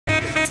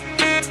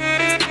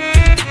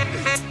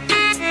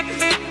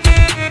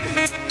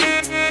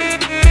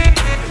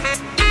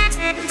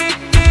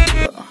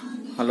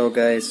Hello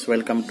guys,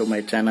 welcome to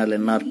my channel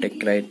NR Tech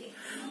Guide.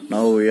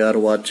 Now we are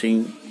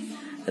watching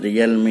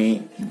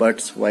Realme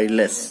Buds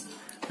Wireless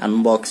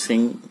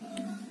unboxing.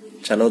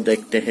 चलो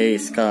देखते हैं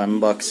इसका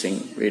unboxing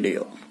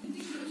video.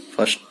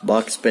 First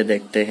box पे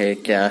देखते हैं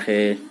क्या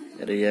है.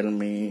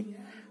 Realme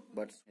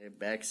Buds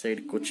बैक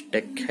साइड कुछ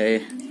टेक है,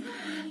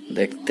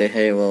 देखते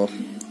हैं वो.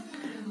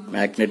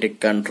 Magnetic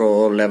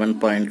control,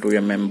 11.2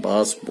 mm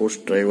bass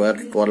boost driver,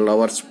 12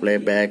 hours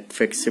playback,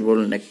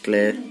 flexible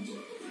necklace,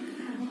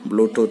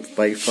 Bluetooth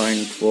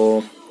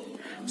 5.4,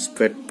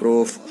 sweat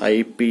proof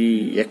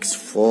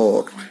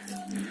IPX4.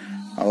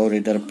 और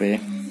इधर पे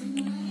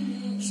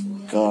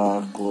इसका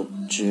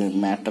कुछ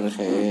मैटर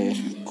है.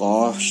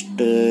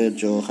 कॉस्ट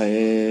जो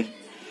है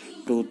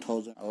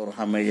 2000 और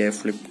हमें ये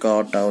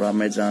फ्लिपकार्ट और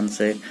अमेजॉन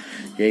से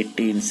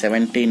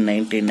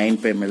 1799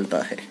 पे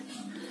मिलता है.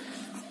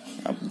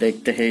 अब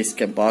देखते हैं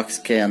इसके बॉक्स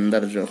के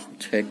अंदर जो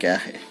है क्या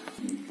है.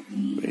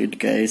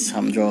 वेट गाइस,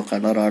 हम जो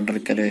कलर ऑर्डर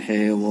करे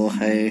हैं वो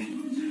है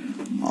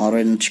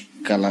orange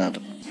colour.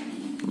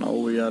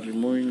 Now we are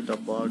removing the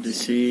box.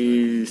 This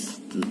is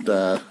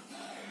the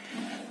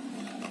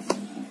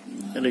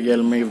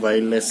Realme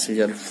wireless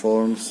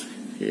earphones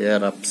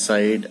here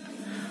upside.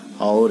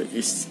 और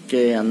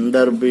इसके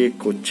अंदर भी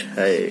कुछ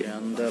है.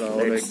 अंदर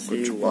और एक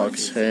कुछ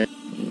बॉक्स है.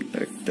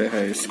 देखते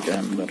हैं इसके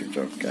अंदर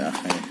जो क्या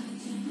है.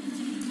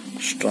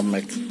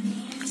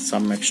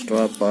 some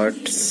extra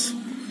parts,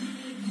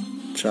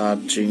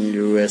 charging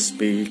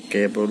USB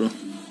cable,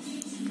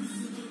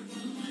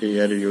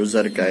 here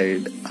user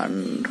guide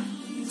and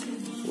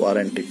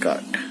warranty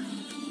card.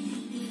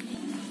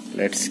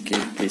 Let's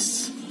keep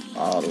this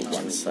all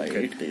one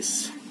side.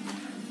 This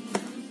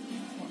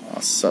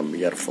awesome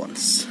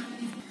earphones.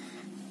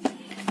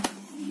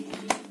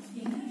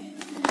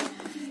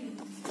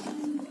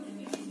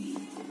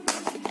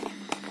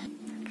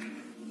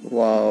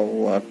 Wow,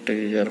 what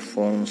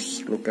earphones.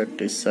 Look at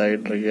this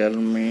side,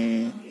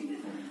 Realme.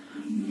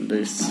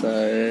 This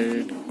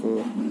side,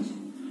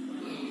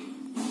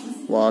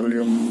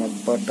 volume up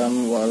button,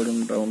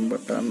 volume down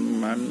button,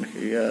 and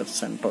here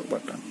center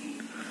button.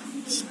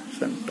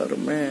 Center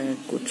में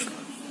कुछ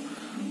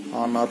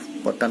on off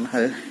button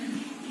है.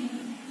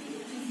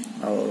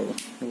 और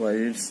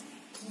wires.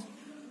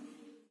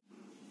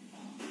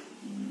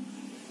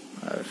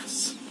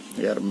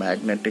 Here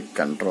magnetic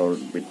control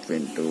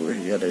between two.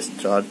 Here is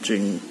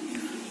charging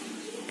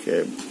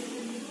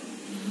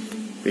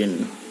pin.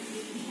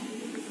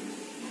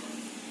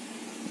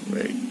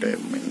 Wait a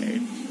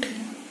minute.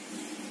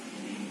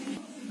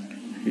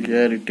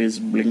 Here it is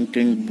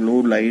blinking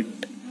blue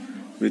light,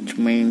 which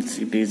means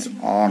it is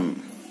on.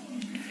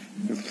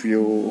 If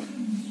you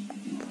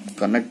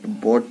connect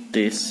both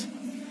these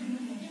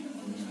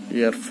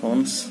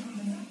earphones,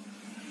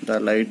 the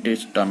light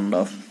is turned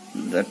off.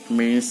 That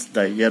means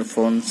the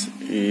earphones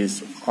is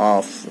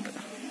off.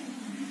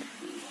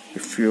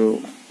 If you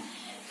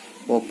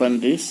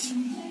open this,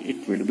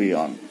 it will be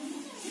on.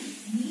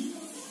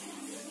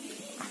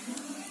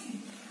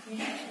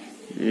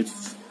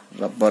 It's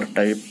rubber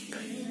type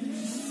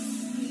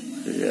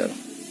here,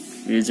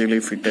 easily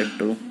fitted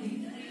to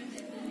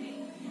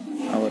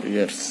our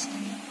ears.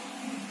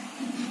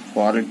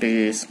 Quality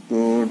is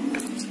good.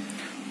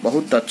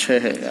 बहुत अच्छे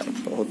है यार,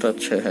 बहुत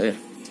अच्छे है.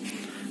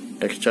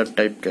 Texture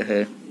type के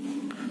है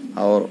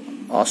और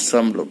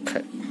awesome look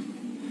है.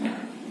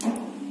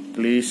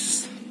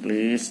 Please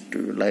do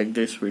you like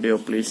this video?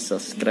 Please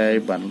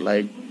subscribe and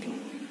like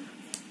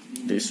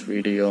this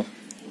video.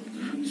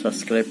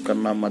 Subscribe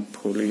करना मत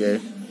भूलिए.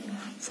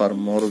 For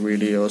more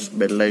videos,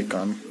 bell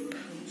icon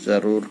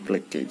जरूर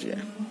क्लिक कीजिए.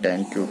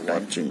 Thank you for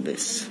watching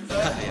this.